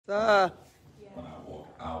sir. When I walk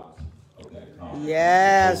out of that conference,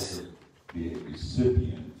 Yes. I'm supposed to be a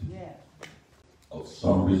recipient of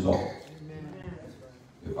some result.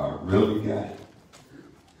 If I really got it,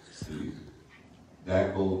 see,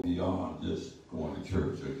 that goes beyond just going to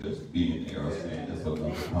church or just being there or saying it's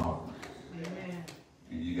another conference.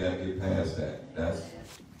 You got to get past that. That's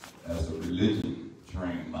a religion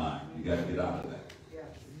trained mind. You got to get out of that.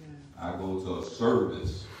 I go to a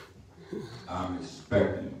service, I'm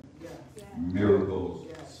expecting miracles,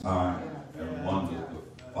 signs, and wonders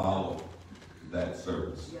to follow that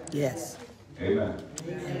service. Yes. Amen.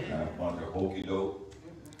 Not a bunch of hokey doke,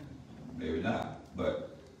 maybe not,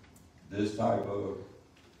 but this type of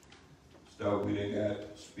stuff we didn't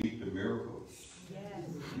got speak the miracles.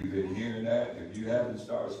 You've been hearing that. If you haven't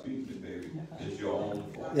started speaking it, baby, it's your own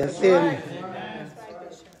fault. That's it.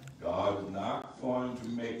 God is not going to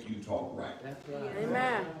make you talk right.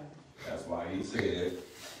 Amen. That's why he said,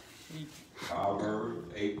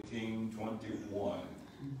 Proverbs 18:21,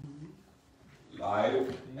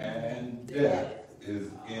 life and death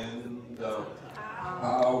is in the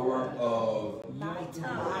power of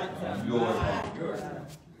your tongue.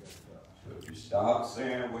 So if you stop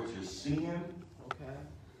saying what you're seeing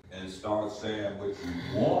and start saying what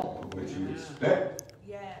you want, what you expect,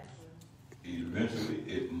 eventually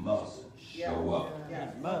it must show up.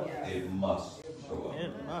 It must show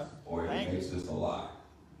up. Or it makes us a lie.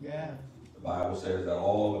 The Bible says that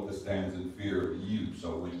all of it stands in fear of you.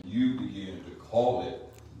 So when you begin to call it,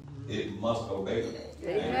 it must obey it.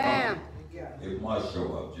 Amen. It must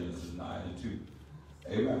show up. Genesis 9:2.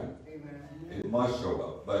 Amen. It must show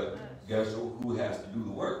up. But guess who has to do the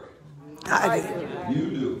work? I do. You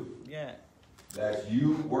do. That's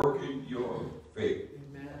you working your faith.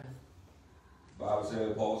 The Bible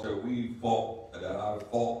said, Paul said, I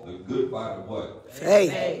fought the good fight of what?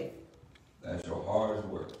 Faith. That's your hardest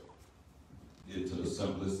work. Get to the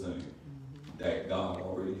simplest thing that God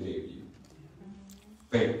already gave you.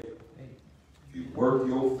 Faith. If you work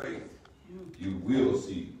your faith, you will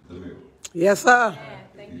see the miracle. Yes, sir.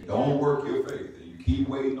 If you don't work your faith and you keep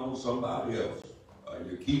waiting on somebody else, or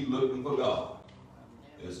you keep looking for God,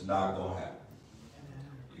 it's not going to happen.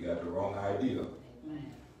 You got the wrong idea.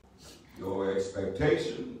 Your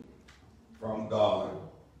expectation from God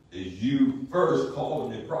is you first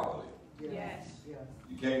calling it properly.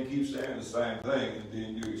 You can't keep saying the same thing and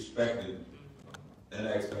then you're expecting an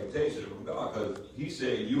expectation from God, because he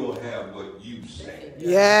said you'll have what you say.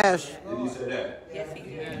 Yes. Did he say that? Yes, he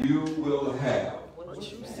did. You will have what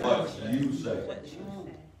you say.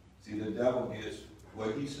 See, the devil gets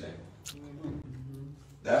what he said.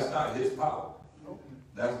 That's not his power.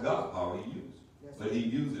 That's God's power he used. But he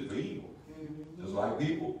used it for evil. Just like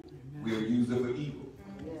people, we'll use it for evil.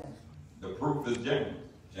 The proof is James.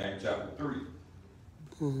 James chapter 3.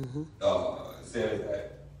 Says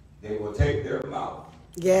that they will take their mouth.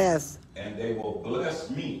 Yes. And they will bless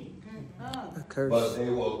me. A curse. But they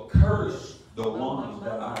will curse the ones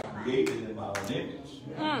that I created in my own image.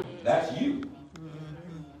 That's you.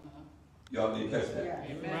 Y'all need to catch that.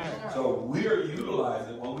 Amen. So we're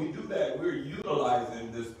utilizing, when we do that, we're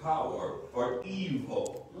utilizing this power for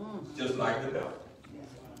evil. Just like the devil.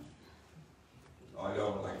 Oh,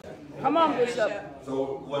 y'all don't like that? Come on, Bishop.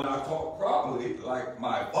 So when I talk properly, like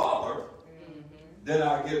my father, then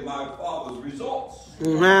I get my father's results.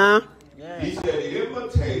 He said,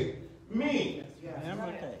 imitate me.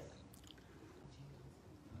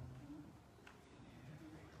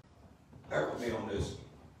 Help me on this.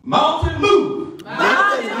 Mountain move.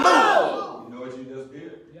 Mountain move. You know what you just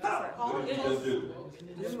did? What did you just do?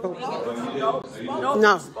 Nope.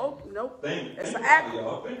 Think about it,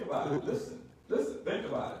 y'all. Think about it. Listen, think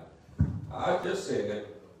about it. I just said,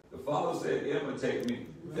 the Father said, imitate me.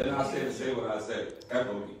 Then I said, say what I said,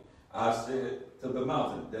 echo me. I said to the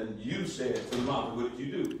mountain. Then you said to the mountain, what did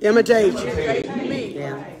you do? Imitate. Imitate me.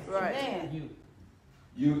 Yeah. Right.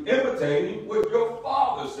 You imitating what your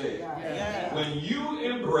Father said. Yeah. When you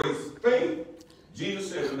embrace faith,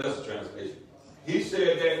 Jesus said in the Message translation, he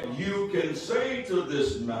said that you can say to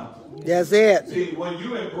this mountain. That's it. See, when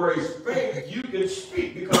you embrace faith, you can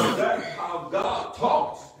speak, because that's how God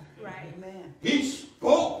talks. Right, man. He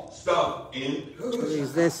spoke stuff into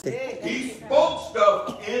existence. He spoke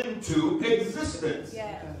stuff into existence.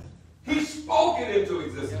 Yeah. He spoke it into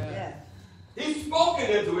existence. Yeah. He spoke it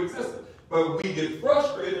into existence. But we get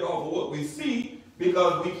frustrated off of what we see,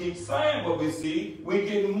 because we keep saying what we see, we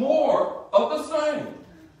get more of the same.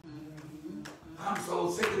 I'm so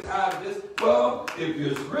sick and tired of this. Well, if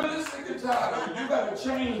you're really sick and tired of it, you got to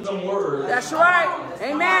change them words. That's right.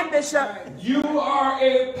 Amen, Bishop. You are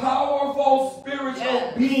a powerful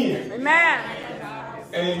spiritual being. Amen.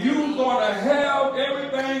 And you're going to have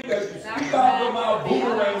everything that you speak out of my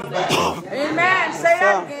boomerang back. Amen. Say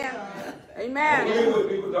that again. Amen. You hear what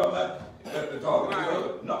people talking about? That they're talking to each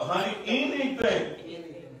other? No, honey, anything.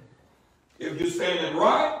 If you're saying it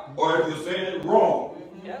right or if you're saying it wrong,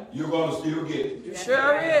 you're going to still get it. You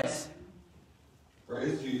sure is.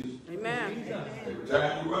 Praise Jesus. Amen. Every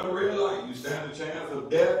time you run a red light, you stand a chance of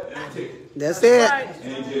death and a ticket. That's it. Right.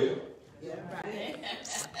 And jail.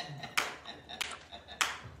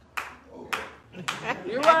 Okay.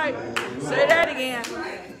 You're right. Say that again.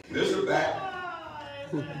 Bishop back.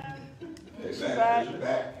 Bishop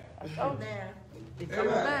back. Oh, man.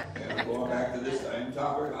 Amen. And going back to this same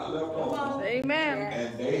topic I left off. Amen.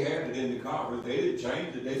 And they had it in the conference. They didn't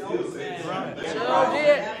change it. They still said the same thing. Sure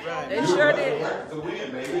did. They sure did. To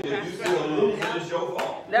win, baby. If you still losing, it's your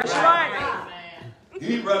fault. That's right.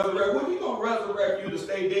 He resurrect. What he gonna resurrect you to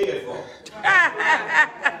stay dead for?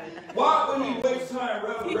 Why would he waste time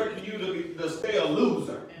resurrecting you to stay a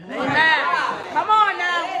loser? Amen. Come on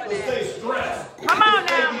now. To stay stressed. Come on to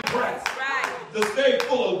stay now. depressed. Right. To stay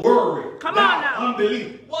full of worry. Come on now.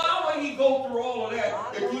 Unbelief. Why would he go through all of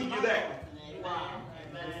that to keep you that?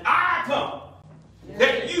 I come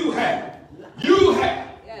that you have. You have.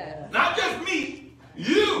 Not just me.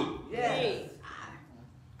 You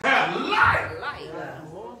have life.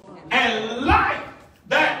 And life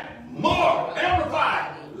that more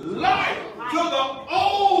amplified. Life to the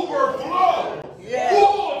overflow.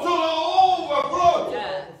 Full to the overflow.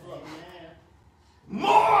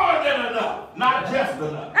 More than enough. Not just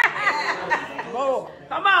enough. More.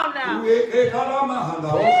 Come on now.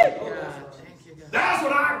 That's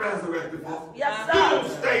what I resurrected for. Yes, You sir. don't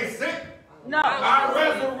stay sick. No. I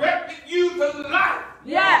resurrected you to life.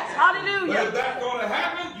 Yes. But Hallelujah. if that's going to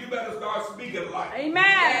happen, you better start speaking life.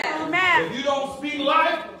 Amen. Amen. If you don't speak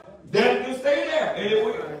life, death can stay there. And it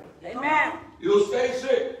will. Amen. You'll stay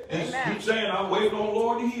sick. And Amen. keep saying, I'm waiting on the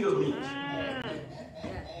Lord to heal me.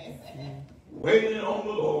 Waiting on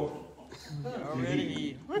the Lord.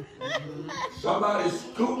 Somebody's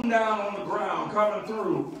scooting down on the ground, coming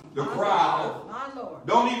through the crowd.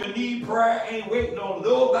 Don't even need prayer, ain't waiting on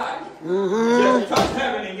nobody. Just touch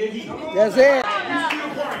heaven and get healed. That's it. You still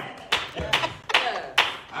praying.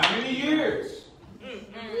 How many years?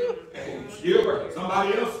 And you still praying.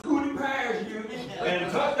 Somebody else scooted past you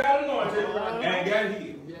and touched that anointing and got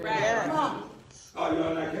healed. Right. Oh,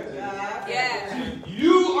 y'all not catching that? Yeah. See,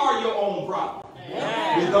 you are your own problem.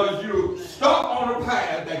 Because you're stuck on a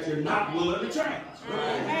path that you're not willing to change.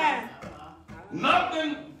 Amen.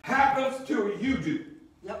 Nothing happens till you do.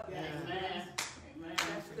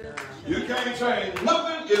 You can't change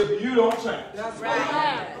nothing if you don't change.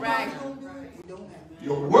 Right. Right.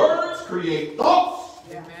 Your words create thoughts.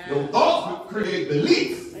 Your thoughts create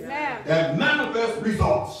beliefs Amen. that manifest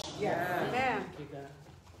results. Amen.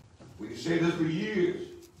 We can say this for years,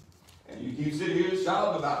 and you keep sitting here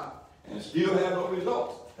shouting about it and still have no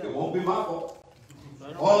results. It won't be my fault.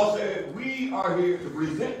 Paul said, we are here to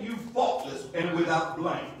present you faultless and without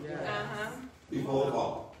blame before the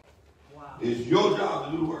Father. It's your job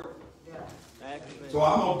to do the work. So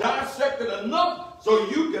I'm going to dissect it enough so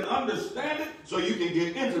you can understand it, so you can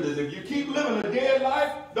get into this. If you keep living a dead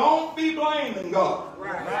life, don't be blaming God.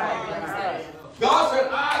 God said,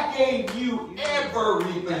 I gave you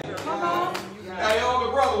everything. That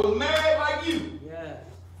elder brother was mad like you.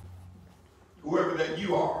 Whoever that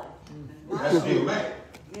you are, that's still mad.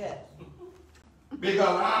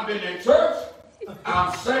 Because I've been in church,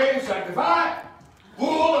 I'm saved, sanctified,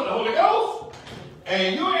 full of the Holy Ghost,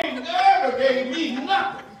 and you ain't ever gave me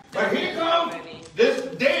nothing. But here comes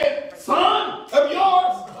this dead son of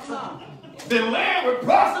yours, been laying with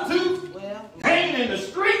prostitutes, hanging in the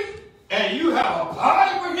street, and you have a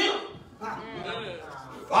party with him.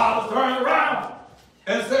 The father turns around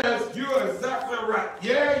and says, you're exactly right.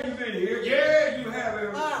 Yeah, you've been here. Yeah, you have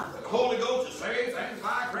the Holy Ghost, you're saved,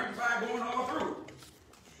 sanctified, sanctified, going all through.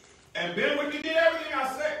 And been with me, did everything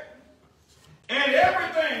I said. And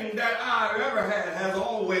everything that I've ever had has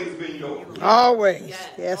always been yours. Always.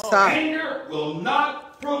 Yes, sir. Anger will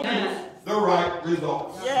not produce the right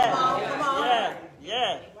results.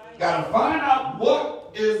 Got to find out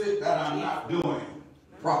what is it that I'm not doing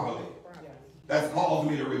properly that's caused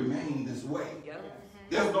me to remain this way.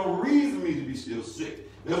 There's no reason for me to be still sick.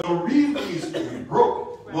 There's no reason for me to still be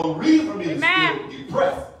broken. No reason for me to still be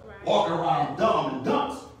depressed. Walking around dumb and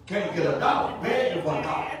dunce. Can't get a dollar. Begging for a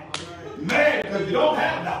dollar. Mad because you don't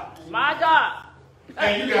have a dollar. My God.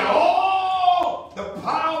 And you got all the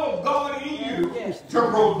power of God in you to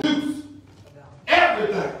produce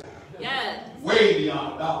everything. Way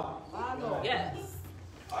beyond a dollar.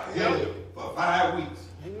 I held it for 5 weeks.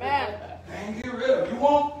 Amen. Dang can't get rid of. You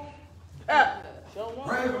won't?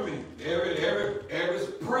 Pray for me. Every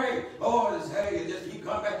pray. Oh, this hey, it just keep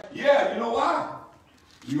coming back. Yeah, you know why?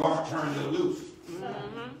 You aren't turning it loose.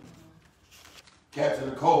 Catching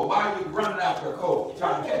a cold. Why are you running after a cold?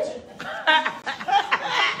 Trying to catch it.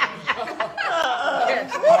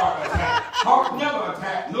 Heart attack. Heart never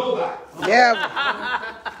attack nobody. Yeah.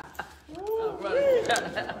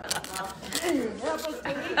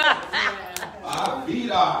 My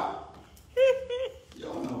feet are.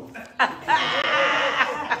 Y'all know.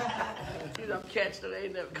 You don't catch them, they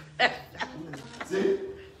never. See?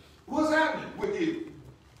 What's happening with you?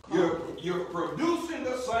 You're producing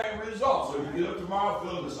the same results. So you get up tomorrow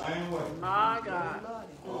feeling the same way. My God.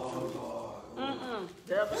 Oh, Lord.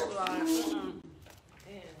 Devil's lying.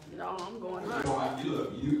 No, I'm going You home.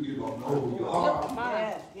 don't know who you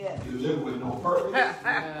are. You live with no purpose.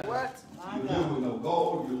 What? You live with no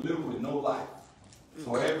goal. You live with no life.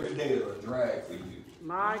 So every day is a drag for you.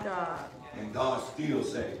 My God. And God still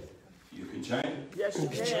say, you can change. Yes, you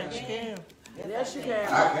can. Yes, you can.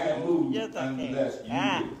 I can't move Yes, I can. unless you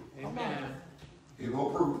do. Amen. It will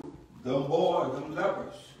prove. Them boys, them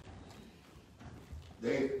lepers,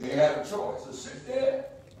 they had a choice to sit there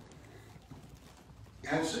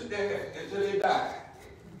and sit there until they die.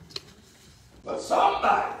 But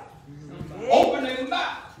somebody opened their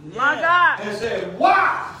mouth My God. and said,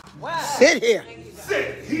 why Sit here.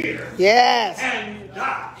 sit here Yes. and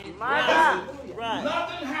die? My God.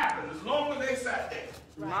 Nothing happened as long as they sat there.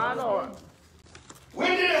 My Lord. When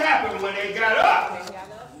did it happen? When they got up.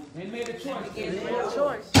 They made a choice. Made a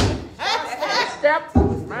choice. Step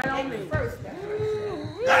right on me.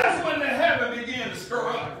 That's when the heaven began to stir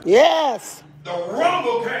up. Yes. The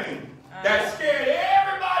rumble came that scared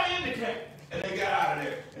everybody in the camp. And they got out of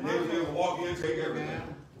there. And they was able to walk in and take everything.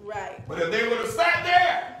 Right. But if they would have sat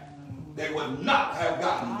there, they would not have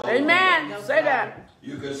gotten the Amen. Say that.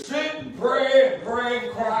 You could sit and pray and pray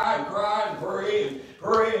and cry and cry and pray and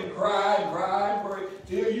pray and cry and cry and pray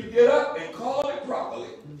till you get up and call it properly.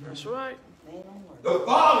 That's right. The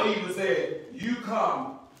Father even said, you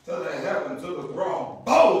come to the heaven, to the throne,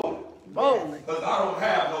 boldly. Boldly. Because I don't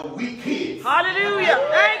have no weak kids. Hallelujah.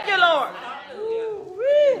 Thank you, Lord.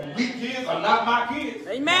 Weak kids are not my kids.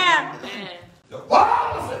 Amen. The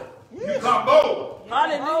Father said, you come bold.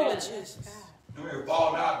 Hallelujah, Jesus. I mean,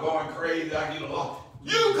 falling out, going crazy, I get along.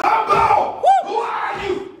 You come bold. Who are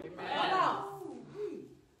you?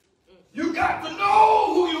 You got to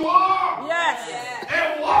know who you are. Yes.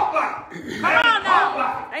 And walk like it. Come on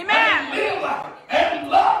now. Amen. And live like it. And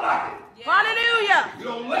love like it. Hallelujah. You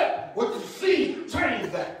don't let what you see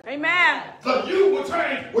change that. Amen. So you will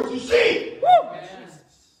change what you see. Woo.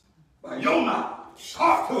 By your mouth.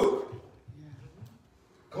 Talk to it.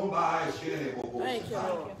 Come by and share it. Thank you,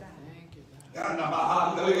 Lord.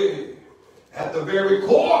 At the very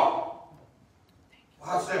core,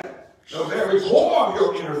 watch that. The very core of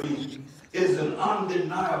your inner being is an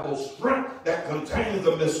undeniable strength that contains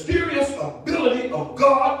the mysterious ability of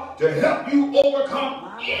God to help you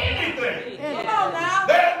overcome anything. Come on now.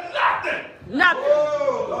 There's nothing. Nothing.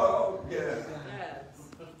 Oh, Lord, yeah.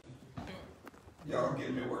 Y'all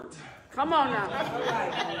getting me worked. Come on now.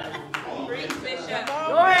 Bishop.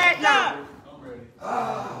 Go ahead now.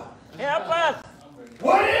 Help us.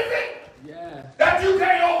 What is it Yeah. that you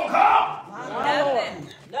can't overcome?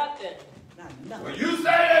 Nothing. When you say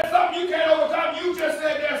there's something you can't overcome, you just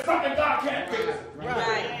said there's something God can't fix. Right.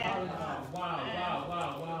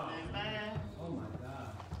 Wow. Oh my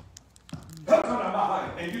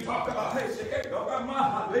God. And you talk about, hey, shit, talk about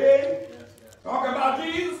my leg. Talk about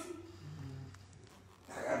Jesus.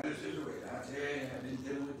 I got this situation. I tell you, I've been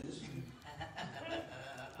dealing with this.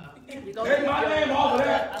 Take my name off of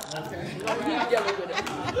that. Keep dealing with it.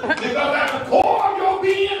 Because at the core of your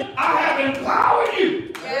being, I have empowered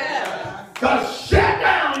you Yeah. to shut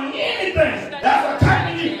down anything that's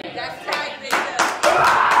attacking you. That's right, Bishop.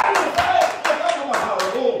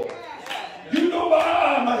 You know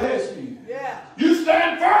why I'm a hesky. Yeah. You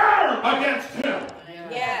stand firm against him.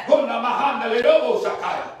 Yeah.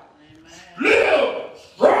 Live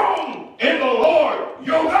strong in the Lord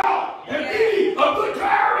your God and be of good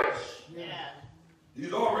courage.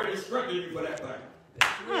 He's already strengthened you for that thing.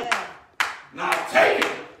 Now take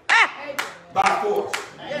it by force.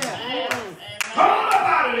 Come on up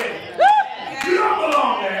out of there. You don't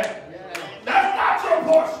belong there. That's not your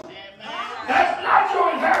portion. That's not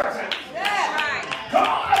your inheritance. Come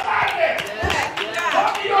on up out of there.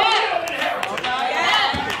 Come to your real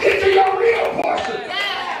inheritance. Get to your real portion.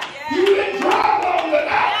 You've been dry long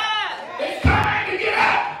enough. It's time to get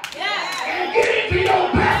out and get into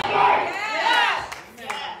your best life.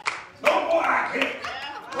 No more I can't.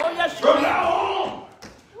 Oh, yes, you From now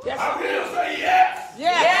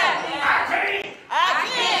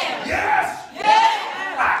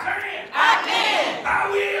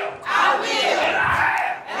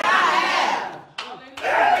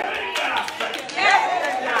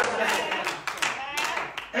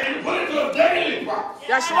heart.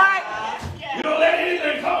 That's right. You don't let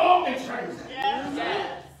anything come on and change it.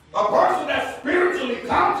 A person that's spiritually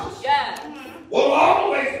conscious will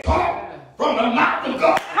always talk from the mouth of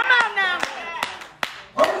God. Come on now.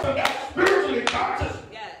 A person that's spiritually conscious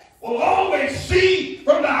will always see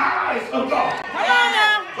from the eyes of God. Come on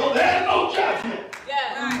now. So there's no judgment.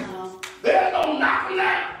 There's no knocking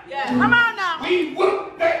down. Come on now. We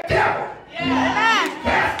whoop that devil. Amen.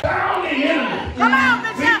 Cast down the enemy. Come on,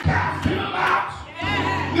 We Bishop. cast him out.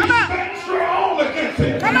 We Come on. stand strong against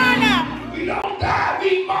him. Come on now. We don't die,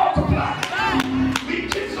 we multiply. We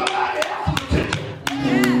get somebody else's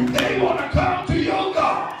attention. They want to come to your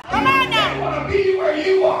God. Come on They now. want to be where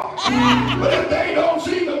you are. But if they don't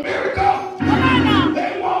see the miracle, Come on now.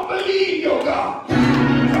 they won't believe your God.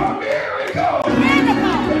 A miracle.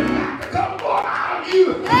 Miracle. They have to come forth out of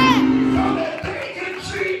you. Yeah. So that they can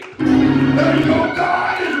see that your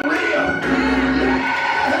God is real.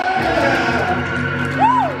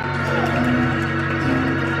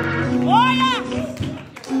 Oh yeah.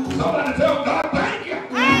 Somebody tell God, thank you.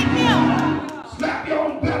 Thank you. Slap your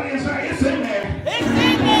own belly and say, it's in there. It's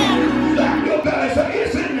in there. Slap your belly and say,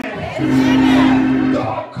 it's in there. It's in there.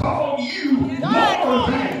 God called you more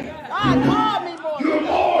than. God called me more. You're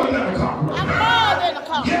more than a conqueror. I'm more than a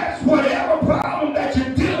conqueror. Yes, whatever problem that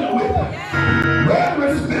you're dealing with, whether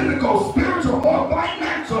it's physical, spiritual, or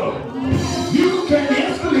financial, you can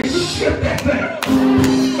instantly shift that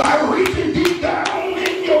thing by reaching deep down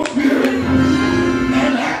in your spirit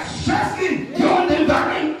and accessing your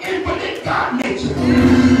divine, infinite God nature.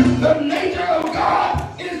 The nature of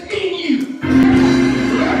God is in you.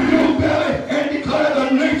 Grab your belly and declare the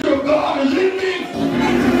nature of God is in me.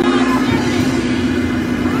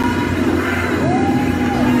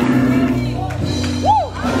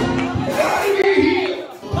 Body be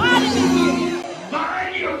healed. Body be healed.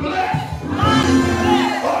 Mind you're blessed. Body be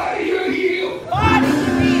blessed. Body you're healed. Body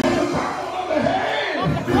be healed. The crown of the head.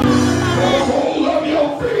 The crown of my The head. whole of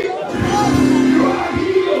your feet. You are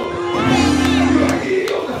healed. You are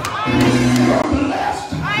healed. You are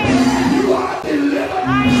blessed. You are delivered.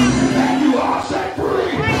 And you are set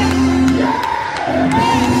free. Yeah.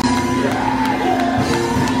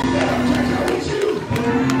 It'll catch up with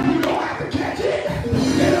you. You don't have to catch it.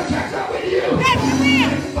 It'll catch up with you.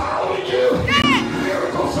 It's following you.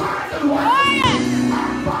 Miracle signs and wonders.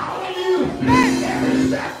 I'm following you. Every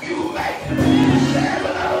step you make. There's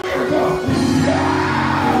another miracle.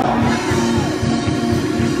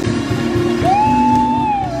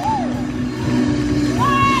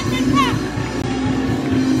 Thank you,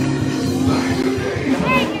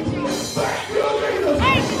 Jesus. Thank you, Jesus.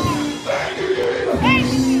 Thank you,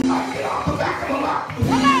 Jesus. I get off the back of the lot.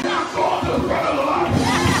 I'm going to the front of the lot.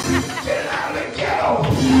 Getting out of the ghetto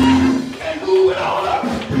and moving on up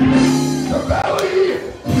to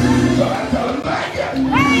Valley. So I tell him thank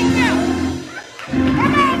you.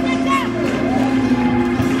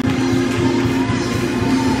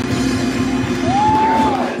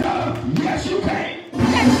 Everybody tell him, yes you can.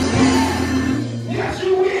 Yes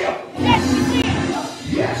you will.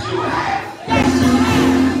 Yes you have.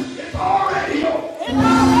 It's already yours.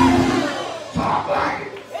 Talk like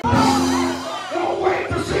it. Don't wait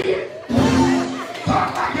to see it.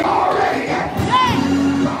 Talk like you already got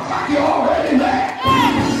it. Talk like you already there.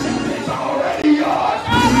 It's already yours.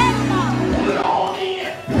 Put it on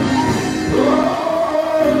in.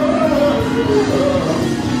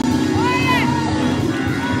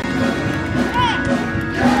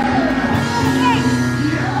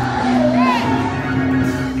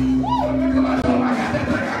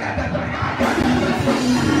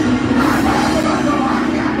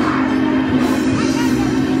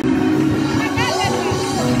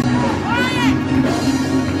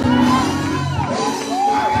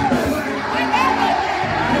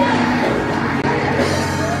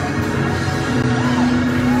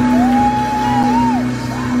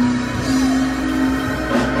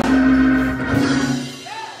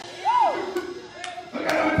 Look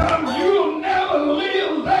at him and tell him, you'll never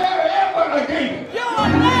live there ever again.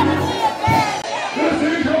 This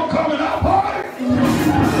is your coming out party.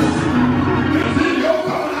 This is your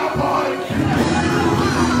coming out party.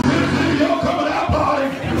 This is your coming out party.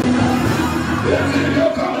 This is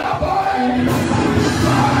your coming out party.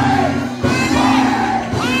 Party.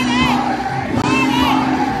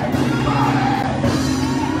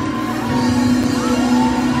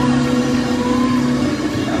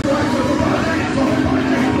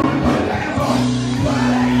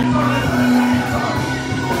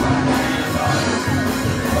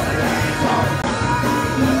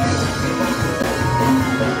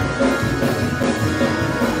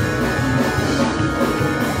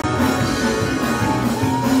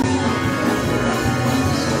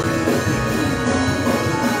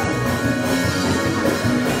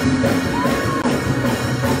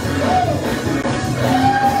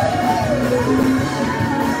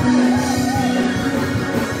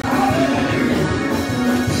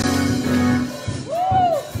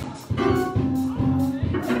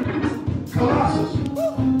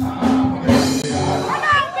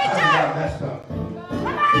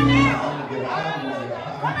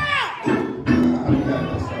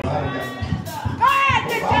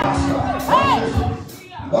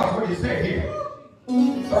 he said here.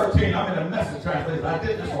 13, I'm in the Message translation. I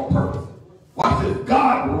did this on purpose. Watch this.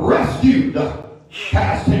 God rescued,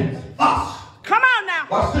 past tense, us. Come on now.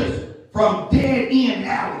 Watch this. From dead end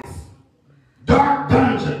alleys, dark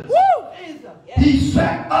dungeons. Woo. He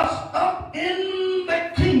set us up in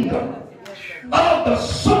the kingdom of the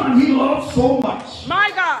Son he loved so much.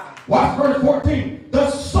 My God. Watch verse 14. The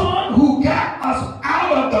Son who got us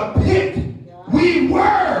out of the pit. We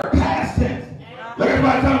were past tense. Look at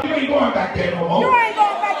somebody tell you ain't going back there no more. You ain't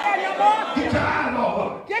going back there no more. Get your eyes off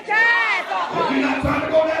of it. Get your eyes off If of you're it. not trying to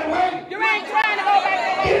go that way, You ain't trying to go back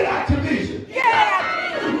there. get it out your vision. Get out.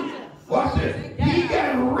 Watch this. He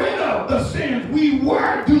got rid of the sins we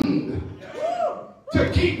were doomed to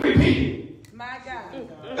keep repeating. My God.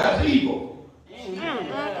 That's evil.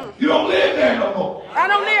 You don't live there no more. I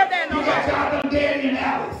don't live there no You got more. you out of them dead end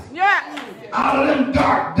alleys, Yeah. out of them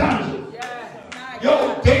dark dungeons.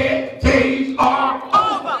 Your dead days are over.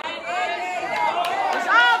 Over. It's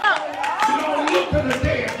over. You don't look to the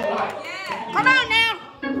dead for life. Come on now.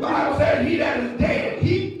 The Bible says he that is dead,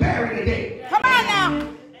 he buried the dead. Come on now.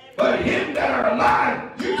 But him that are alive,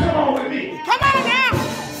 you come on with me. Come on now.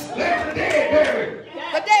 Let the dead bury.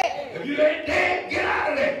 The dead. If you ain't dead, get out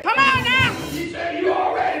of there. Come on now. He said you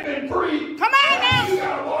already been free. Come on now. You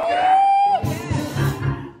gotta walk it out.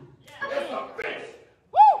 It's a fish.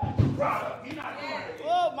 Woo. Product. You're not doing it.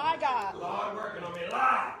 Oh my God. Lord working on me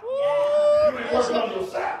live. Woo. You ain't working on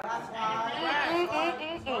yourself.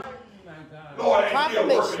 Lord ain't still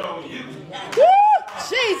working on you. Woo.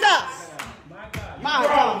 Jesus. My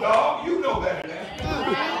Wrong, God. dog. You know better than that.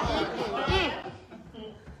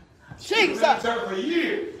 You've been in Jesus. church for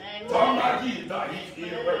years. Talking about Jesus. No, he's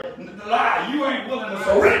still working. The lie. You ain't willing to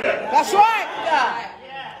surrender. That's right.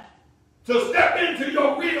 To step into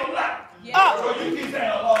your real life. Oh. So you keep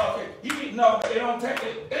saying, oh, okay. You no, they don't take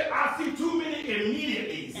it. I see too many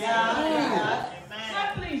immediately.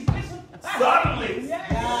 Suddenly. Suddenly.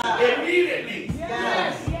 Immediately.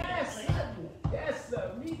 Yes. Yes,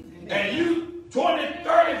 sir. And you 20,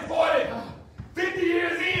 30, 40, 50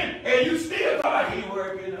 years in, and you still thought he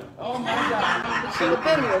working up. Oh, my God. Should have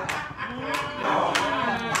been here.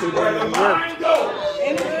 Where the mind goes,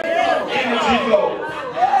 energy goes.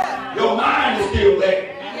 Your mind is still there.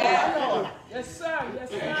 Yes, sir. Yes,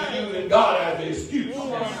 And sir. you're using God as an excuse.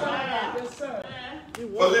 Yes, sir.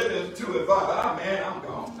 Philippians 2 and 5. Ah, man, I'm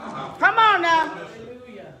gone. I'm out. Come on now.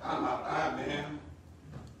 Hallelujah. I'm out. Ah, man.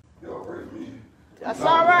 Y'all praise me. That's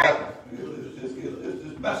all right. It's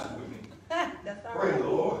just messing with me. Praise the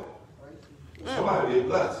Lord. Somebody be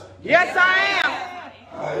blessed. Yes, I am.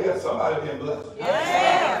 Yeah, somebody being blessed.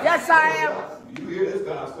 Yes, I am. You hear this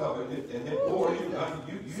kind of stuff and it bore you.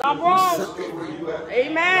 Something wrong. Stay where you at.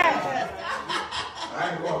 Amen. I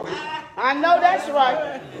ain't going with you. I know that's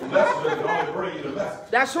right. The message will only bring you the message.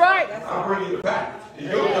 That's right. I'll bring you the package. It's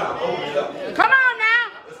your job. Open it up. Come on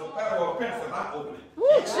now. It's a federal offense if I open it.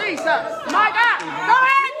 Woo, Jesus. My God. Go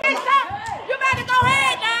ahead, Bishop. You better go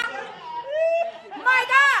ahead now. My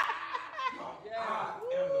God. I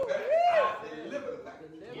am the package. I deliver the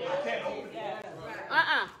package. I can't open it.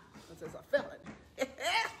 This is a feeling.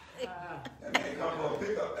 That man come for a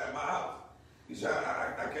pickup at my house. He said,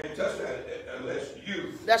 I can't touch that unless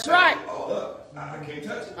you. That's right. All up. I can't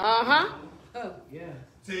touch it. Uh-huh. Yeah.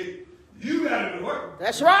 See, you got to do the work.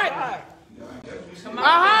 That's right. You know, I guess we see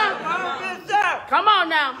Uh-huh. Come on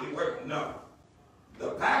now. he worked. No.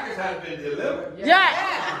 The package has been delivered,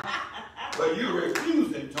 Yeah. but you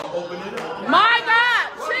refusing to open it up. My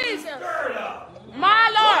God. What are you Jesus. scared of? My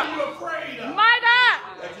What are Lord. you afraid of? My God.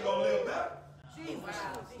 That you're going to live better.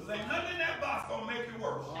 Because ain't nothing in that box going to make you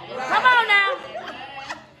worse. Come on now.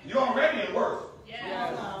 You're already in worse.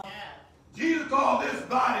 Jesus called this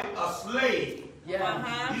body a slave.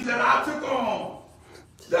 Yeah. He said, I took on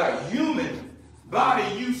the human body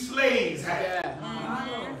you slaves had.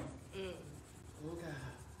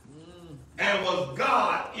 And was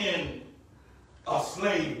God in a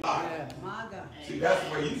slave body. See, that's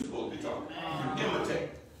where you're supposed to be talking. You imitate.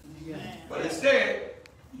 But instead,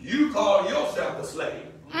 you call yourself a slave.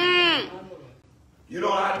 You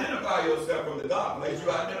don't identify yourself from the God place. You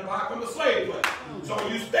identify from the slave place. So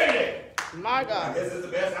you stay there. My I God. guess it's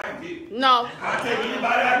the best I can get. No. I'll take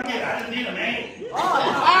anybody I can get. I just need a man.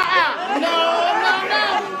 No.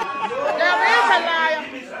 The devil is a liar.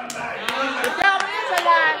 Give me somebody. The devil is a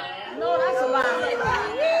liar. No, that's a lie.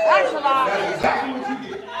 That's a lie. That's exactly what you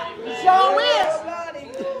get. Sure is.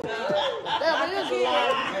 Devil is a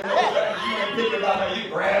liar. You ain't thinking about how you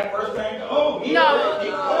grab first thing. Oh, yeah. No.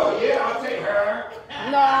 Oh, yeah, I'll take her.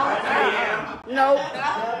 No. I am. No.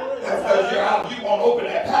 That's because you're out. You won't open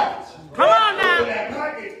that package. Come on Open now. that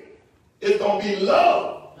package. It's going to be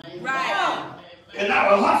love. Right. and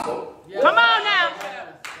not a hustle Come on now.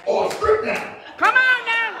 or a strip down. Come on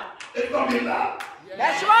now. It's going to be love.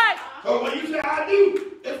 That's right. So when you say I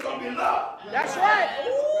do, it's going to be love. That's right.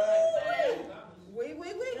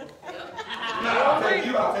 Now, I'll take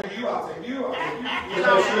you. You make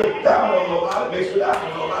sure that one don't know about it. Make sure that one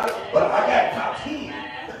don't know about it. But I got top 10.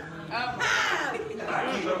 And I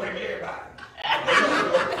keep up with everybody.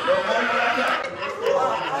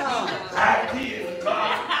 I have kids in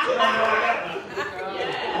cars. They don't know I got nothing.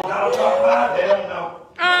 When I don't talk about it, they don't know.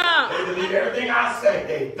 They believe everything I say.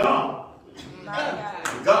 They don't.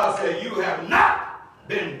 And God said, you have not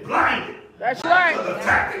been blinded. That's right. To the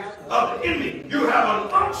tactics of the enemy. You have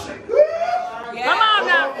an unction. Come on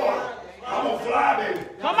now. I'm going to fly, baby.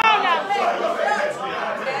 Come on now.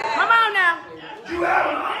 Come on now. You have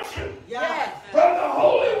an unction from the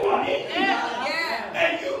Holy One in you.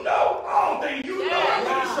 And you know all things. You know I'm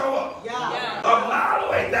going to show up. A mile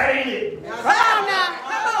away. That ain't it. Come on now.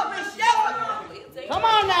 Come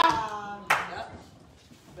on now.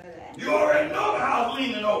 You already know the house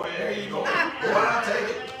leaning over. There you go. Go on, take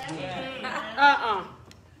it.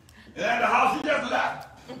 And at the house you just left.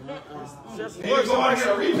 And you go on and get a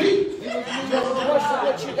repeat.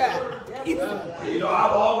 What you got? You know,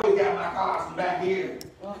 I've always got my cars from back here.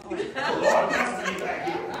 The Lord blessed me back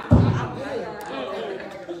here.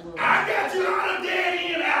 I got you out of dead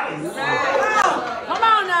end alleys. Come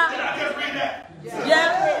on now. Did I just read that?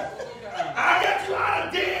 Yeah. I got you out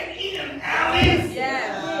of dead end alleys.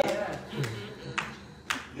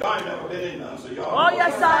 Y'all ain't never been in none, so y'all. Oh,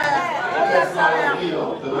 yes, I have. Oh, yes, I have.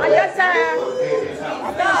 Oh, yes, I have.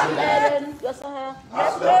 Yes, I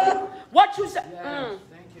have. What you say?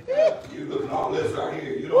 You looking all this right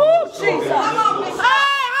here. You Woo, don't Jesus. Come on, Bishop.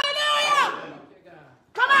 Hey, hallelujah.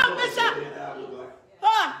 Come on, Bishop.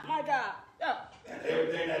 Oh, my God. Yeah. And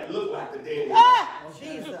everything that looked like the dead.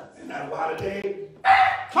 Jesus. And that's why the dead.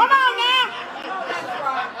 Come on now.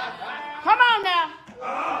 Come on now.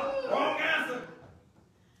 Wrong answer.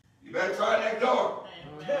 You better try next door.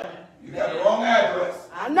 You got the wrong address.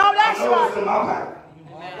 I know that's I know right. it's in my pocket.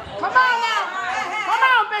 Come on now. Come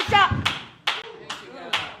on, Bishop.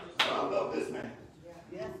 I love this man.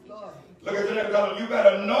 Look at the next fellow. You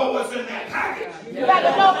better know what's in that package. You got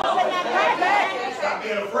to know what's in that package. Stop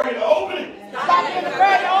being afraid to open it. Stop being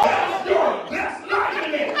afraid to open That's your best life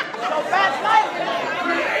in there. your best life.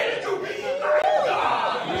 Created to be like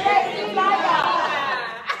God. Created to be like God.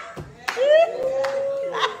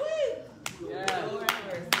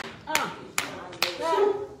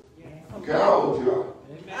 Okay, how old you are?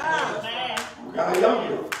 What kind of young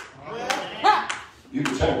you are? You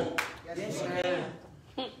can change it.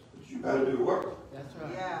 But you better do the work. That's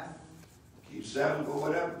right. Keep settling for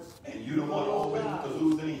whatever. And you don't want to always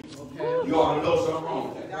lose the end. You ought to know something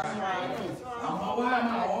wrong with that. Why am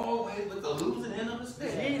I always with the losing end of the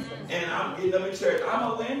stick? And I'm getting up in church.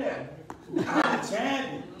 I'm going to win that. I'm a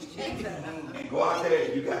champion. And go out there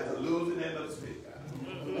and you got the losing end of the stick.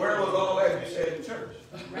 Where was all that you said in church?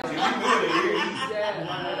 See, you good to hear easy.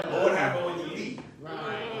 But what happened when you leave? Go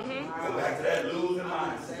back to that losing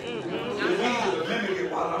mindset. It's easy to mimic it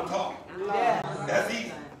while I'm talking. That's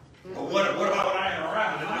easy. But what about when I ain't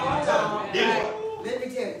around? And I can tell you, then what? Let me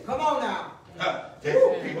tell you. Come on now.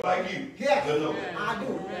 People like you. Yeah. To know. I do.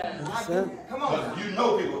 Come on now. Because you know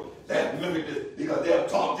people that mimic this because they'll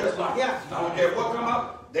talk just like Yeah. I don't care what come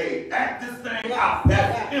up, they act this thing out.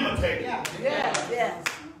 That's imitating. Yeah.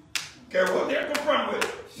 Care what they're confronted with.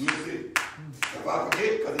 You see. If I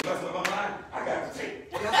forget, because he messing with my mind, I got to take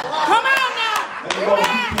it. Come on now. Let me go on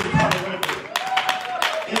YouTube,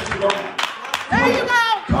 Instagram. There you go.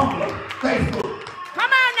 Tumblr, Facebook.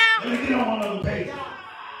 Come on now. Let me get on one of them pages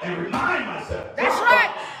and remind myself. That's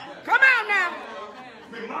right. Come on now.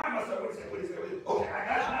 Remind myself what he said. Okay, I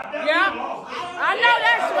got it. Yeah. I know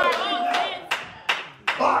that's right.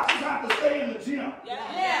 Boxers have to stay in the gym.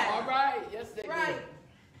 Yeah. All right. Yes, they Right.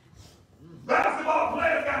 Basketball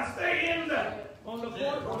players got to stay in the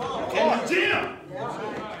gym.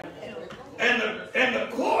 And the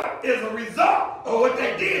court is a result of what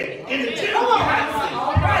they did in the gym.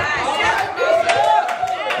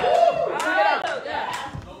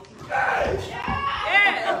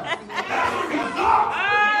 That's a result.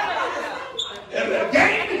 If the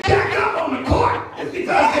game to jack up on the court, it's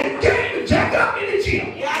because they came to jack up in the gym.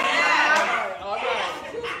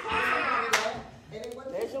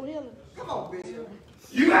 There's your healing. Come on, Bishop.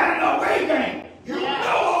 You got to know weight game. You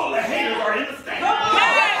know all the haters are in the stand.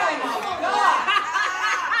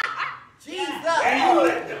 Jesus. And you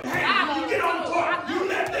let them hang. When you get on the court, you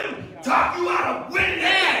let them talk you out of winning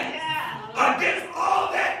that game against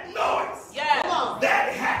all that noise,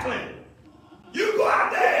 that heckling. You go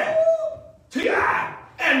out there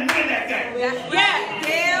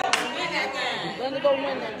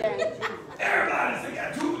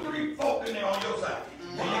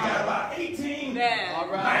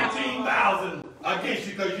against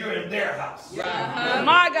you because you're in their house.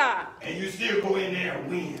 My God. And you still go in there and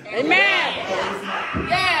win. Amen.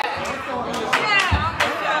 Yeah.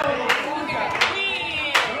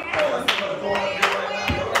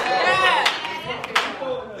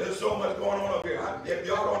 There's so much going on up here. If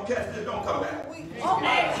y'all don't catch this, don't come back.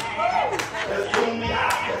 Let's zoom me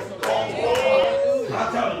out. Let's go.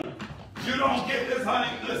 I'm telling you, you don't get this,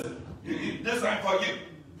 honey. Listen, this ain't for you.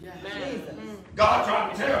 God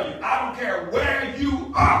trying to tell you, I don't care where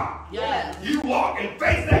you are. You walk and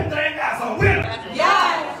face that thing as a winner. I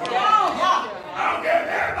don't care if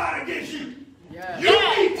everybody gets you. You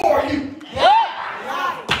be for you.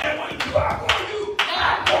 And when you are for you,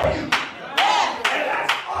 I'm for you. And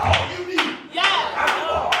that's all you need. I'm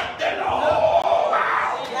more than the whole world.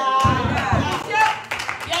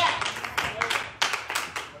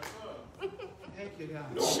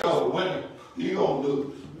 Don't know the winner. You gonna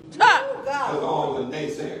lose. Because all the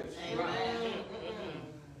naysayers.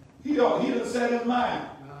 He done set his mind.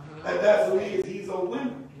 And that's who he is. He's a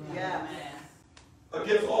winner.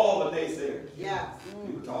 Against all the naysayers.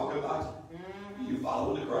 People talking about you. You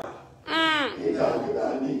follow the crowd. They talking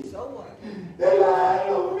about me. They lying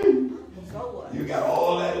on me. You got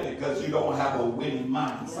all that in it because you don't have a winning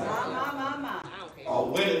mindset. A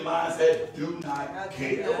winning mindset do not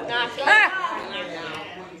care.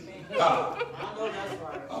 God.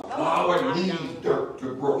 A flower needs dirt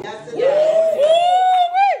to grow. You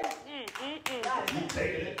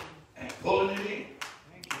taking it and pulling it in.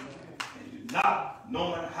 And you're not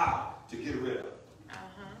knowing how to get rid of it.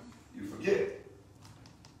 You forget it.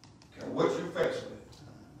 Care what you're faced with.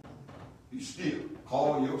 You still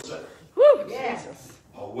call yourself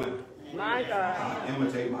a winner. My God. I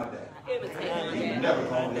imitate my dad. He never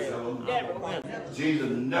called himself a winner. Jesus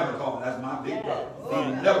never called, that's my big brother.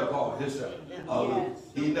 He never called himself a loser.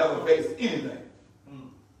 He never faced anything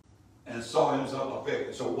and saw himself a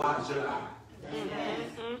failure. So why should I?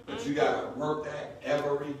 But you got to work that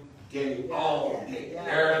every day, all day.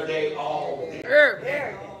 Every day, all day.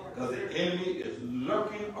 Because the enemy is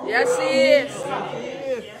lurking around. Yes, he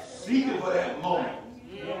is. Seeking for that moment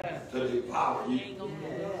to devour you.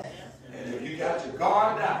 And if you got your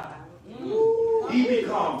guard down, he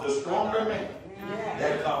becomes the stronger man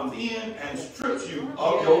that comes in and strips you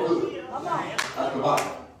of your good. That's the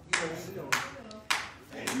Bible.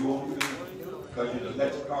 And you won't even know because you just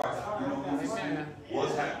let your guard down. You don't even see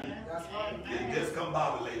what's happening. It just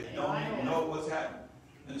combobulated. You don't even know what's happening.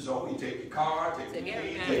 And so he take your car, take your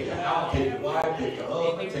keys, take your house, take your wife, take your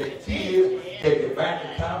husband, take your kids, take your bank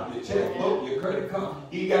account, your checkbook, your credit card.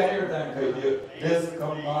 He got everything because you're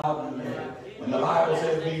discombobulated. When the Bible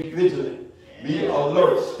says be vigilant, be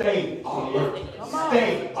alert, stay alert,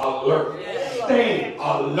 stay alert, stay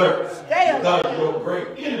alert. Because your great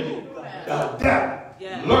enemy, the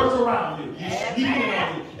devil, lurks around you. He's sneaking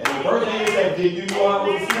on you. And the first thing he said, did you know I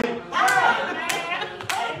was a snake?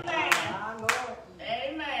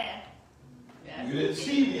 You didn't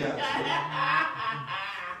see me outside.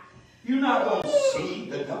 You're not going to see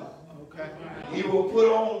the devil. He will put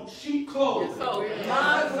on sheep clothes.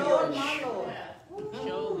 My Lord.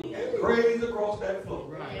 And praise across that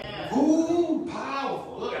floor. Ooh,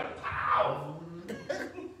 powerful. Look at powerful.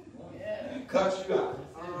 And cut you out.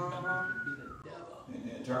 And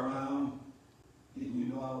then turn around. Didn't you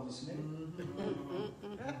know I was a snake?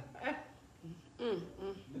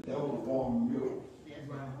 The devil performed miracles.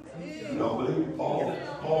 You don't believe me?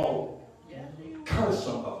 Paul cursed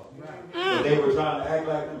somebody. But they were trying to act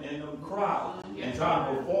like them in the crowd and trying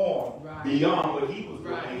to perform beyond what he was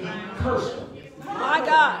doing. And he cursed them. My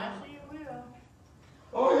God.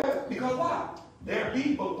 Oh yeah, because why? There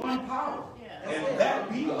be but one power, and that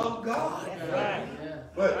be of God.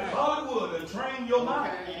 But Hollywood will train your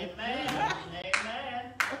mind.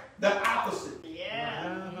 The opposite.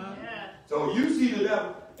 So you see the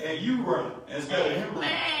devil and you run instead of him running.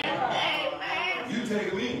 You take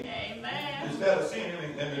him in instead of seeing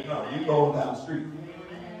him and no, you go down the street.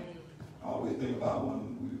 I always think about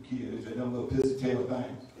when we were kids, they them little pissy tail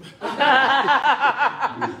things.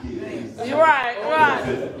 You're right.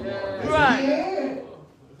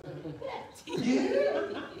 Yeah.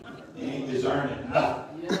 He ain't discerning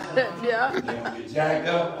nothing. Yeah. They don't get jacked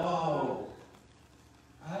up. Oh,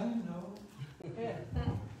 I didn't know.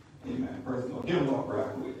 Amen. Personal. Give him up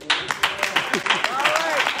right quick. All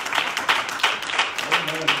right.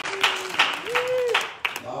 Amen.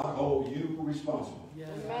 God holds you responsible.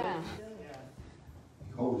 Amen.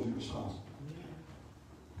 He holds you responsible.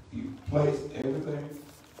 He placed everything.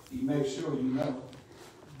 He makes sure you know.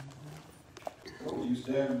 So when you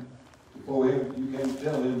stand before him, you can't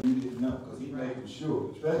tell him you didn't know because he's making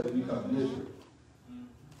sure, especially if you come in this room.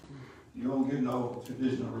 You don't get no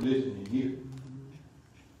traditional religion in here.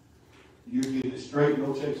 You get it straight,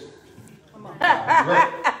 no chaser.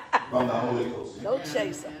 Direct from the Holy Ghost. No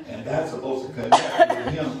chaser. And that's supposed to connect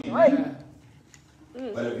with him in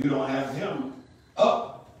you. But if you don't have him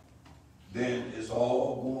up, then it's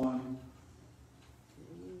all going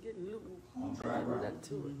on dry ground.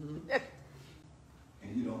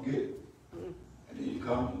 And you don't get it. And then you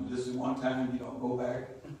come, this is one time, you don't go back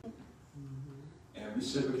and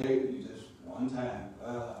reciprocate it. You just one time, I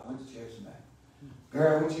went to church tonight.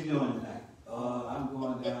 Girl, what you doing tonight? I'm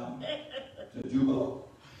going down to Jubilo.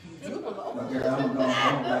 No, girl, I'm going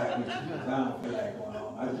back with you. I don't feel like going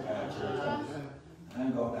home. I just got church. I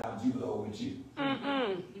ain't going down Jubilo with you.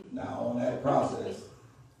 Now, on that process,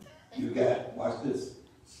 you got, watch this,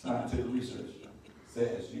 scientific research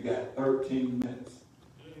says you got 13 minutes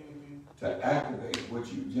to activate what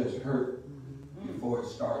you just heard before it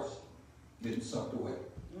starts getting sucked away.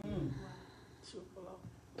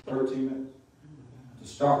 13 minutes to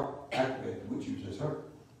start activating what you just heard.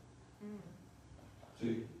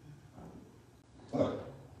 See? But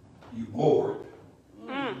you bored.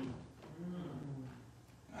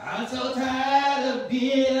 I'm so tired of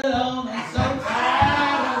being alone. I'm so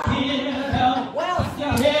tired of being alone. Well, you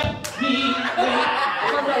help me.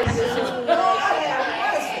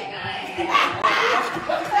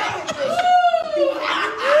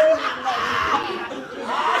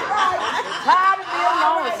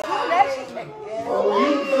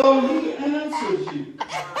 He answers you.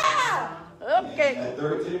 Okay. At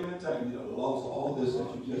 13-minute time, you have lost all this that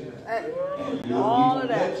you just had. And you don't even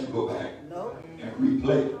let you go back and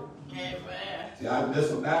replay it. See, I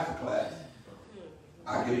missed a master class.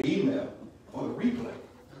 I get an email for the replay.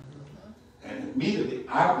 And immediately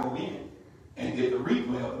I go in and get the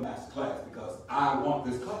replay of the master class because I want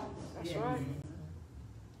this class. That's right.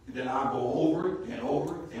 And then I go over it and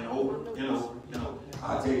over it and over it and over it and over it. I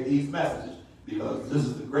take these messages because this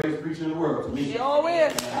is the greatest preacher in the world to me. Sure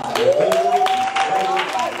is. And I go over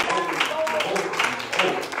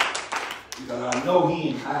it, because I know he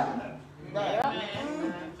ain't hiding nothing.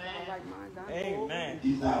 Amen.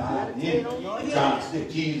 He's not hiding anything. He's trying to stick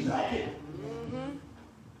Jesus out there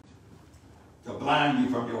to blind you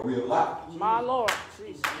from your real life. My Lord.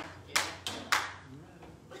 Jesus.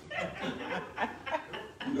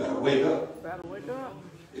 You gotta wake up. Better wake up.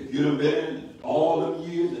 If you've been in all them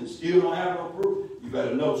years and still don't have no proof, you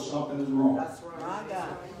better know something is wrong. That's right. My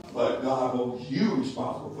God. But God holds you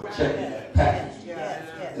responsible for checking that package.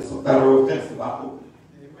 It's a federal offense if I open it.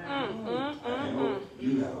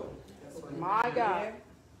 You gotta open it. My God.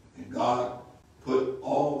 And God put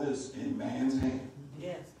all this in man's hand.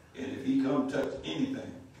 Yes. And if he come touch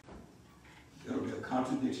anything, it'll be a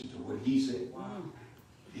contradiction to what he said.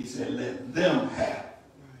 He said, let them have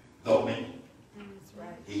dominion. That's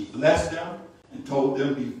right. He blessed them and told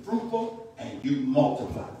them, be fruitful and you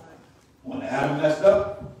multiply. When Adam messed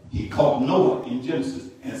up, he called Noah in Genesis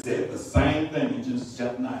and said the same thing in Genesis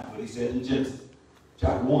chapter 9. What he said in Genesis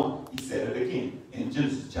chapter 1, he said it again. In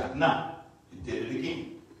Genesis chapter 9, he did it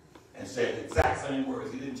again. And said the exact same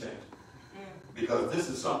words. He didn't change it. Because this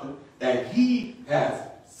is something that he has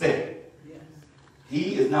said. Yes.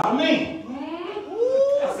 He is not a man.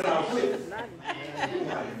 I said I'm clear.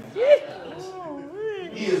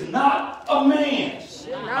 He is not a man.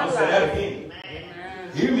 I'll say that again.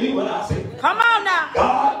 Hear me when I say, Come on now.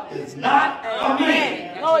 God is not a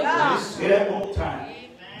man. No, he's not. Let's say that one more time.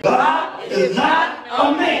 God is not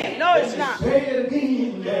a man. No, he's not. Say it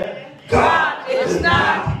again. Yeah. God is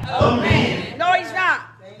not a man. No, he's not.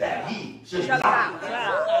 That he should Shut lie. up.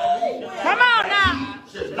 Come on now.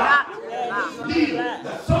 He should lie. Leave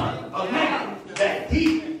the Son of Man that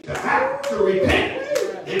he should have to repent.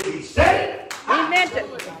 If he said it, He meant it.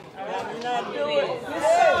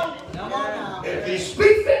 if he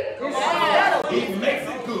speaks it, he makes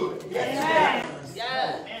it good.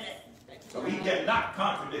 So he cannot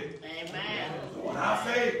contradict. So when I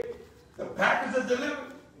say the package is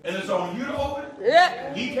delivered and it's on you to open it,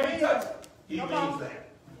 Yeah. he can't touch it. He means that.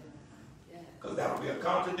 Because that will be a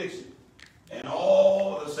contradiction. And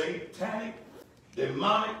all the satanic,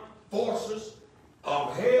 demonic forces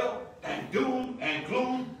of hell and doom and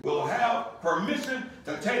gloom will have permission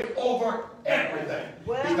to take over everything.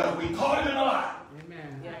 Because we caught him in a lie.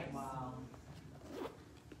 Wow.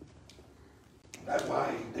 That's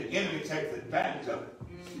why the enemy takes advantage of it.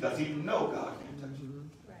 Because he knows God can't touch it.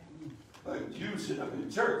 But you sit up in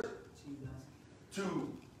church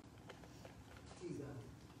to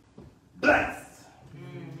blessed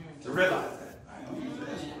to realize that. I don't use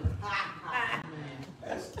the S word.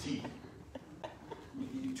 That's T. Let me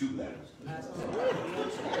give you two letters.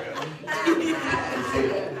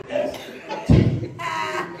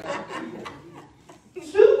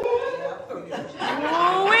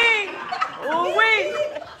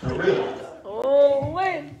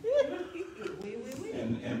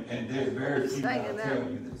 And there's very few that tell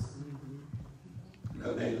you this.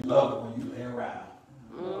 Because they love it when you lay around.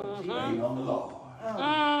 Waiting on the Lord.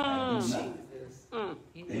 And do nothing.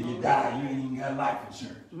 Then you die, you ain't even got life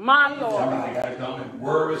insurance. My Lord. Somebody got to come and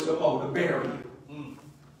worry some more to bury you.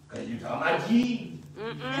 Because you talking about Jesus.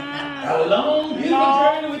 Got a long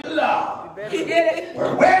journey with the Lord.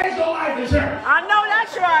 Well, where's your life insurance? I know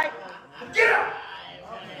that's right. Get up!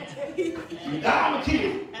 You die, I'm a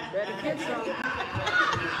kid. Better get some.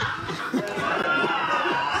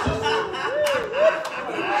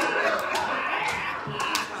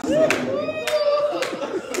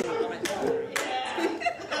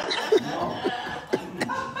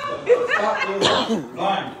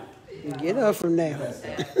 Blind. Get up from there.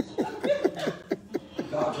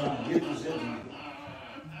 God trying to get this into you.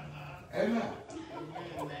 Amen.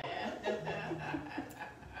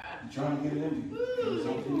 He's trying to get it into you. It's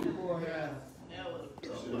up to you.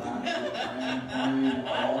 Sit around, praying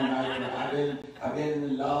all night. I've been in the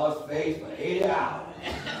Lord's face for 80 hours.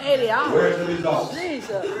 80 hours. Where's the result?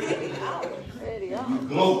 Jesus. 80 hours. You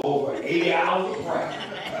gloat over 80 hours of prayer.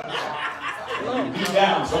 You beat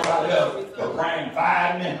down somebody else for praying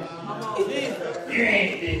 5 minutes. You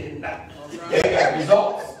ain't did nothing. They got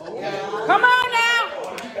results. Come on now.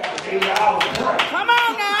 You got 80 hours of prayer. Come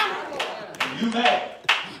on now. You mad.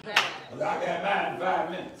 Because I got mine in 5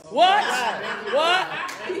 minutes. What? What?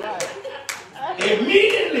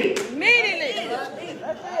 Immediately. Immediately.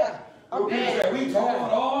 Okay, we talking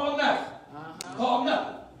all night. Called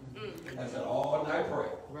nothing. I said all night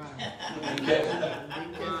prayer. And catch nothing.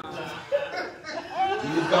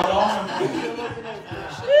 He's got on.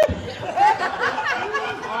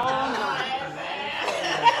 All night.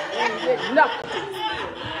 Ain't get nothing.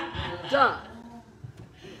 Done.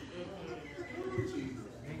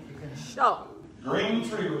 Sure. Green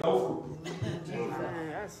tree with no fruit. Man,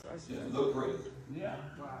 that's Just look pretty. Yeah.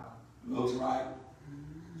 Looks right.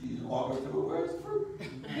 Jesus walking through. Where's the fruit?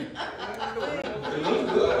 It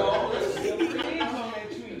looks good. All this.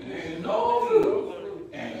 Ain't no fruit.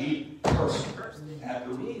 And he cursed at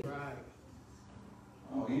the root.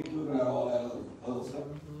 Oh, he ain't looking at all that other stuff.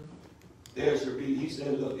 There should be, he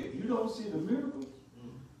said, look, if you don't see the miracles,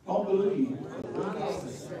 don't believe.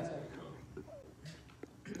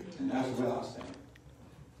 And that's where I stand.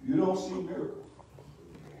 You don't see miracles.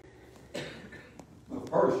 But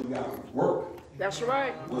first you got to work. That's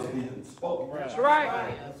right. What's being spoken. That's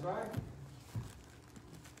right. That's right.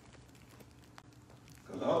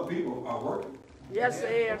 Because other people are working. Yes,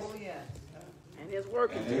 it is. Oh, yes. And it's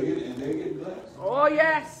working. And they get blessed. Oh,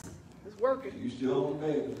 yes. It's working. And you still on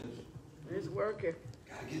bed with this. It's working.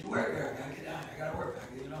 Gotta get to work, girl. Gotta get down. I gotta work.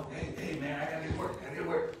 Hey, man, I gotta get to work. Gotta get to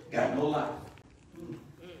work. Got no life.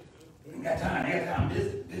 Ain't got time. I'm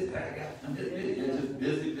busy. I'm just busy. You're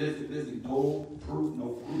just busy. No proof, no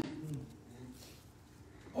fruit.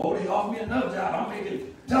 Oh, they offered me another job. I'm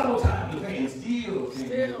making double time to pay and still can't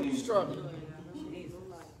get things. Struggling.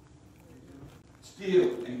 Still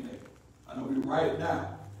ain't making. I know we write it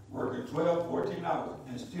down. Working 12, 14 hours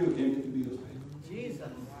and still can't get the bills paid. Jesus.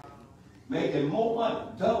 Making more money,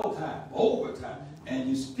 double time, overtime, and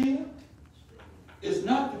you still, it's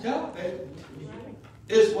not the job, baby.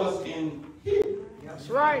 It's what's in here. That's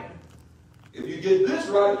right. If you get this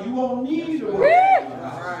right, you won't need to work.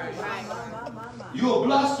 Right. You'll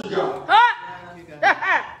bless the job.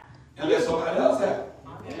 Ha! And let somebody else have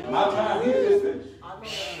it. My time here is finished.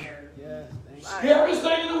 Scariest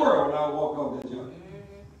thing in the world when I walk off that job.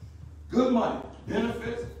 Good money,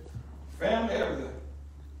 benefits, family, everything.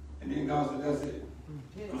 And then God said, that's it.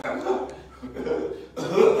 I'm like,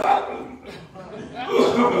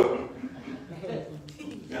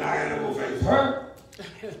 and I got to go face her.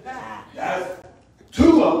 That's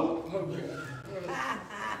 2 of them.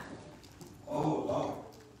 Oh, Lord.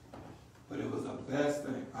 But it was the best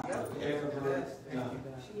thing I have ever done.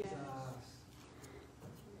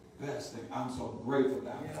 Best thing. I'm so grateful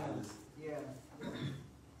now.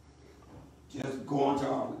 Just going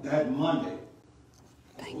to that Monday.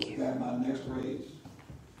 Thank you. Got my next raise,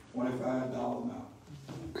 $25 now.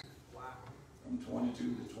 From 22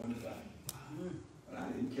 to 25. But I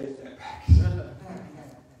didn't catch that package.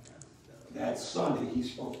 That Sunday he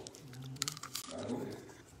spoke. Right over there.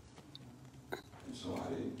 And so I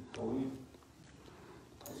didn't go in.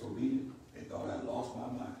 I was obedient. They thought I lost my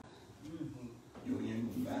mind. Union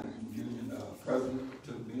president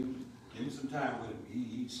took me, give me some time with him.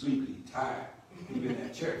 He's sleepy, he's tired. He been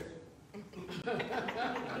at church.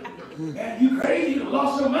 Man, you crazy? You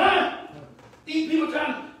lost your mind. These people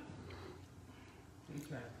trying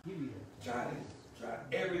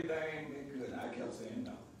everything they could. I kept saying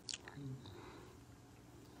no.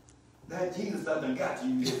 that Jesus doesn't got you.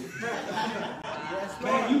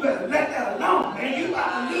 Man, you better let that alone, man. You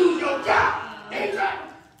about to lose your job. They trying.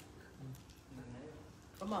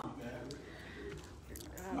 Come on.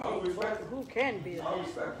 I respect it. Who can be a I man?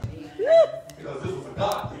 respect it. Because this was a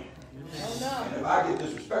God thing. And if I get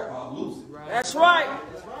disrespectful, I'll lose it. That's right.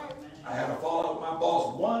 I had a fallout with my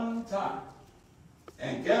boss one time.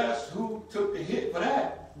 And guess who took the hit for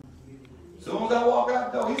that? As soon as I walked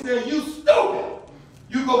out the door, he said, "You stupid.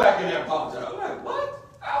 You go back in there and apologize." I'm like, what?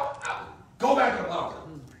 Go back and apologize.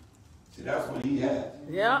 See, that's what he had.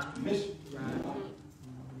 Yeah. Mission.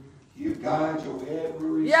 You guide your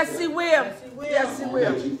every Yes, step. he will. Yes, he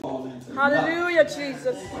will. Let you fall into Hallelujah,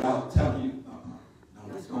 Jesus. Without telling you,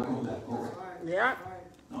 no, let's go left, go right. Yeah.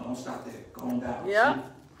 No, don't stop there. Go on down. Yeah. See?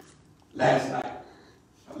 Last night,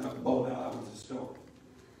 I left the boat out. I was in the store.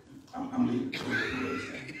 I'm leaving.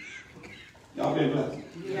 Y'all been blessed?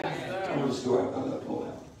 Yeah. I went to the store after I left the boat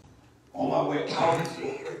out. On my way out of the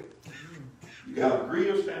store, you got a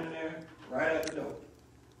greeter standing there right at the door.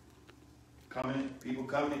 People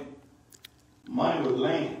coming in. Money was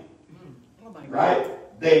laying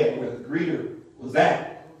right there where the greeter was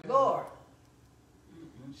at. Lord.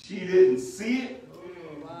 She didn't see it.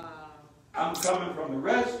 I'm coming from the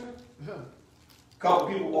restaurant. A couple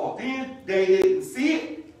people walked in. They didn't see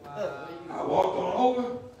it. I walked on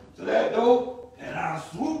over to that door and I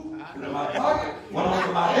swooped into my pocket, went on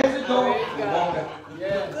to my exit door and walked out.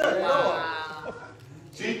 Good Lord.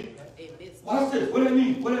 See? Watch this. What do it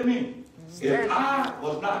mean? What do it mean? If I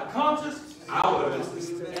was not conscious, I would have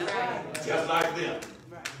listened. Just like them.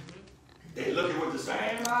 They looking with the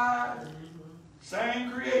same eyes,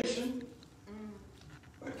 same creation,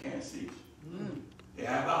 but can't see. They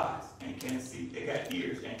have eyes and can't see. They got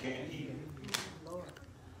ears and can't hear.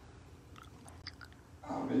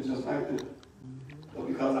 I've been just like this. But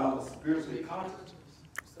because I was spiritually conscious,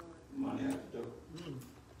 money had to do.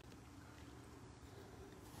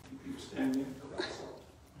 People standing there,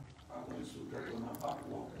 I went to go in my pocket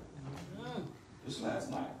walking. This last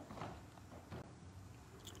night.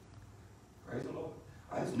 Praise the Lord.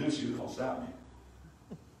 I just knew she was going to stop me.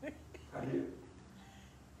 I did.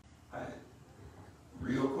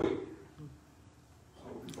 Real quick. So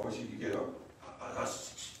before she could get up,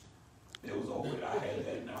 it was over. I had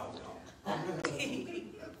that and I was gone.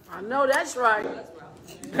 I know that's right.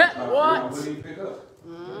 What? What did he pick up?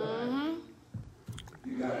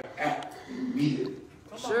 You got to act immediately.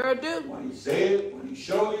 Sure do. When he said it, when he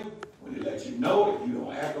showed you, when he let you know it, you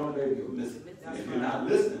don't act on it, you'll miss it. And if you're not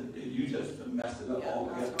listening, then you just messed it up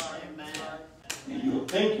altogether. And you'll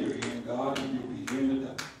think you're hearing God, and you'll be hearing the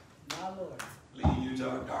devil. Leading you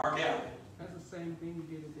to a dark alley. That's the same thing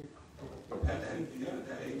you did today.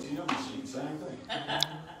 That ATM machine, same thing.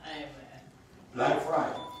 Black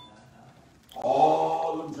Friday.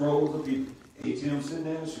 All the droves of people. ATM sitting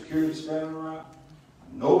there, security standing around.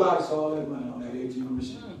 Nobody saw that money on that ATM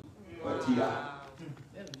machine but T.I.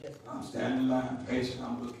 I'm standing in line, patient,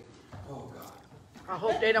 I'm looking. Oh, God. I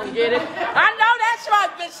hope they don't get it. I know that's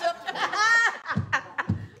right, Bishop.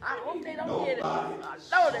 I hope they don't get it. I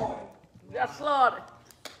know that. That's Lord.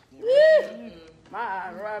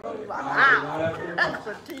 My right over my eye. That's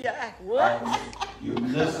a T.I. What? You're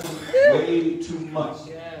missing way too much.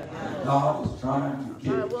 God is trying to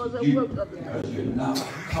get to you because you're not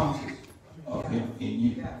conscious of Him in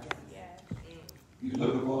you. You're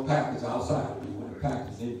looking for a package outside, but you want a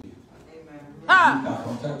package in you. He's not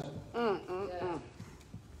going to touch it.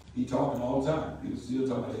 He's talking all the time. People still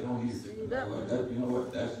talking about they don't hear it. You know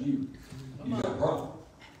what? That's you. You got a problem.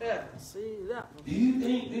 Yeah. See that. Do you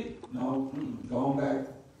think that? No, go on back.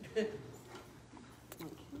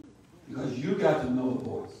 Because you got to know the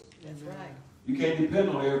voice. That's right. You can't depend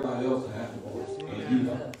on everybody else to have the voice. And you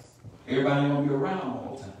don't. Everybody ain't going to be around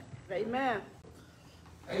all the time. Amen.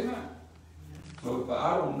 Amen. So if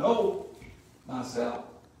I don't know myself,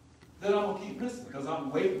 then I'm going to keep listening because I'm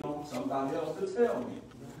waiting on somebody else to tell me.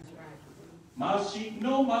 My sheep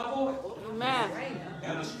know my voice. Amen.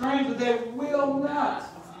 And the stranger they will not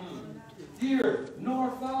hear nor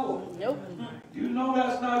follow. Nope. You know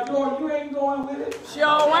that's not yours. You ain't going with it.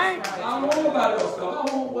 Sure ain't. I don't want nobody else stuff.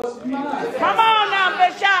 I want what's mine. Come on now,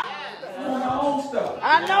 Bishop. I want my own stuff.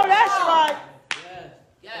 I know that's right.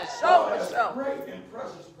 That's So. a great and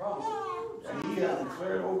precious promise that He has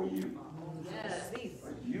declared over you.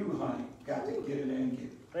 But you, honey, got to get it and get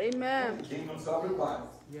it. Amen. The kingdom suffered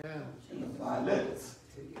violence. And the violence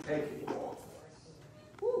take it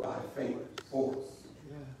by faith, force.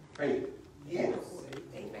 Faith, force.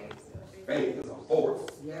 Faith is a force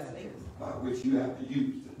by which you have to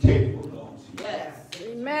use to take what belongs to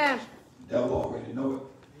you. Amen. The devil already know it.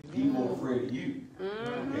 He's more afraid of you.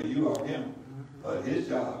 And you are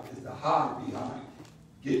is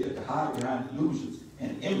to hide behind illusions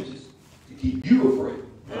and images to keep you afraid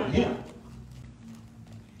of him.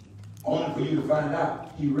 Only for you to find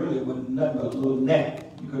out he really wasn't nothing but a little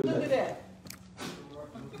gnat. Look at that.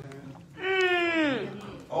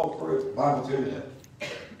 Oh, first, the Bible tells you that.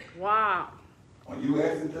 Wow. When you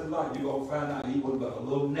exit this life, you're going to find out he was but a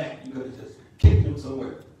little gnat. You could have just kicked him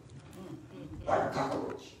somewhere. Like a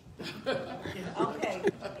cockroach. Okay.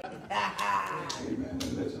 Amen.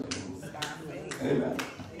 Let you know. Amen.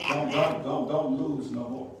 Don't lose no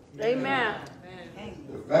more. Amen.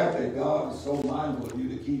 The fact that God is so mindful of you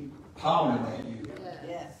to keep pounding at you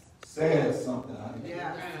says something out of you.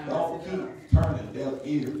 Don't keep turning deaf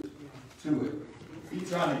ears to it. He's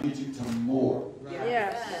trying to get you to more.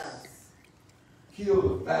 Yes. Kill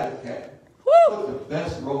the fat cat. Woo. Put the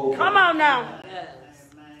best roll. Come on now.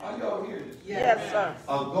 Are y'all hearing this? Yes, sir.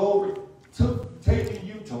 A goal taking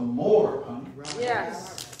you to more, honey.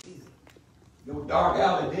 Yes. Your dark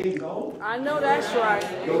alley days old. I know that's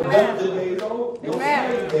right. Your Amen. dungeon days old. Your Amen.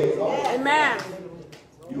 slave days old. Amen.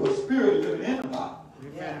 You're a spirit living in a body.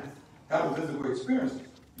 Yes. Have a physical experience.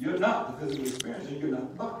 You're not the physical experience and you're not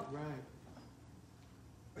the body. Right.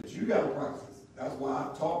 But you got to practice. That's why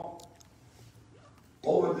I talk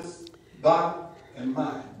over this body and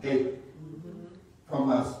mind daily. From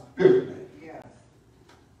my spirit man. Yes.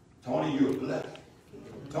 Tony, you're blessed.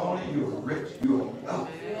 Tony, you're rich. You're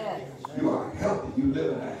wealthy. Yes. You are healthy. You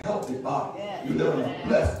live in a healthy body. Yes. You live in a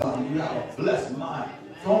blessed body. You have a blessed mind.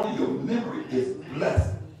 Tony, your memory is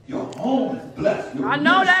blessed. Your home is blessed. Your I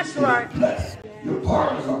know that's ministry is right. blessed. Your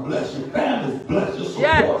partners are blessed. Your family is blessed. Your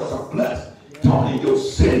Yes. supporters are blessed. Tony, your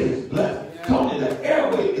city is blessed. Tony, the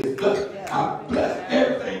airway is blessed. I bless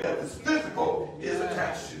everything that is physical is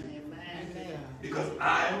attached to. Because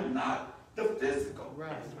I am not the physical.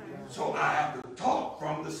 Right. So I have to talk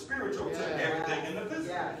from the spiritual to everything in the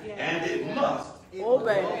physical. And it must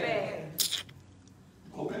Obey. obey.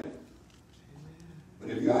 But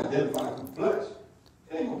if you identify from flesh,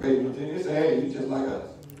 it ain't going to pay no attention. They say, hey, you just like us.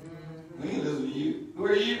 We ain't listen to you. Who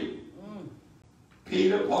are you?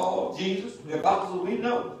 Peter, Paul, Jesus, the apostles we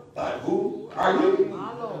know. Like, who are you?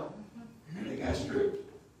 My Lord. And they got stripped.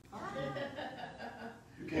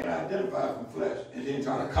 You can't identify from flesh and then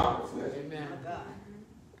try to conquer flesh. Amen.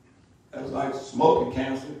 That's like smoking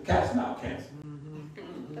cancer, casting out cancer.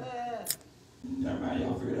 Never mind,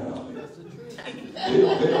 y'all figure that out later.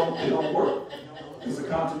 They don't work. It's a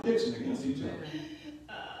contradiction against each other.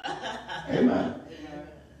 Amen.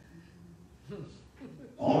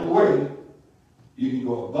 Only way you can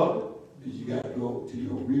go above it is you got to go to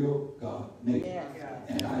your real God nature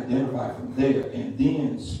and identify from there and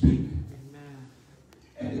then speak. Amen.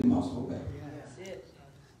 And it must obey. That's it.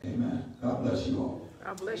 Amen. God bless you all.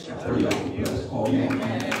 God bless you. I pray y'all bless all you.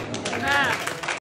 Amen.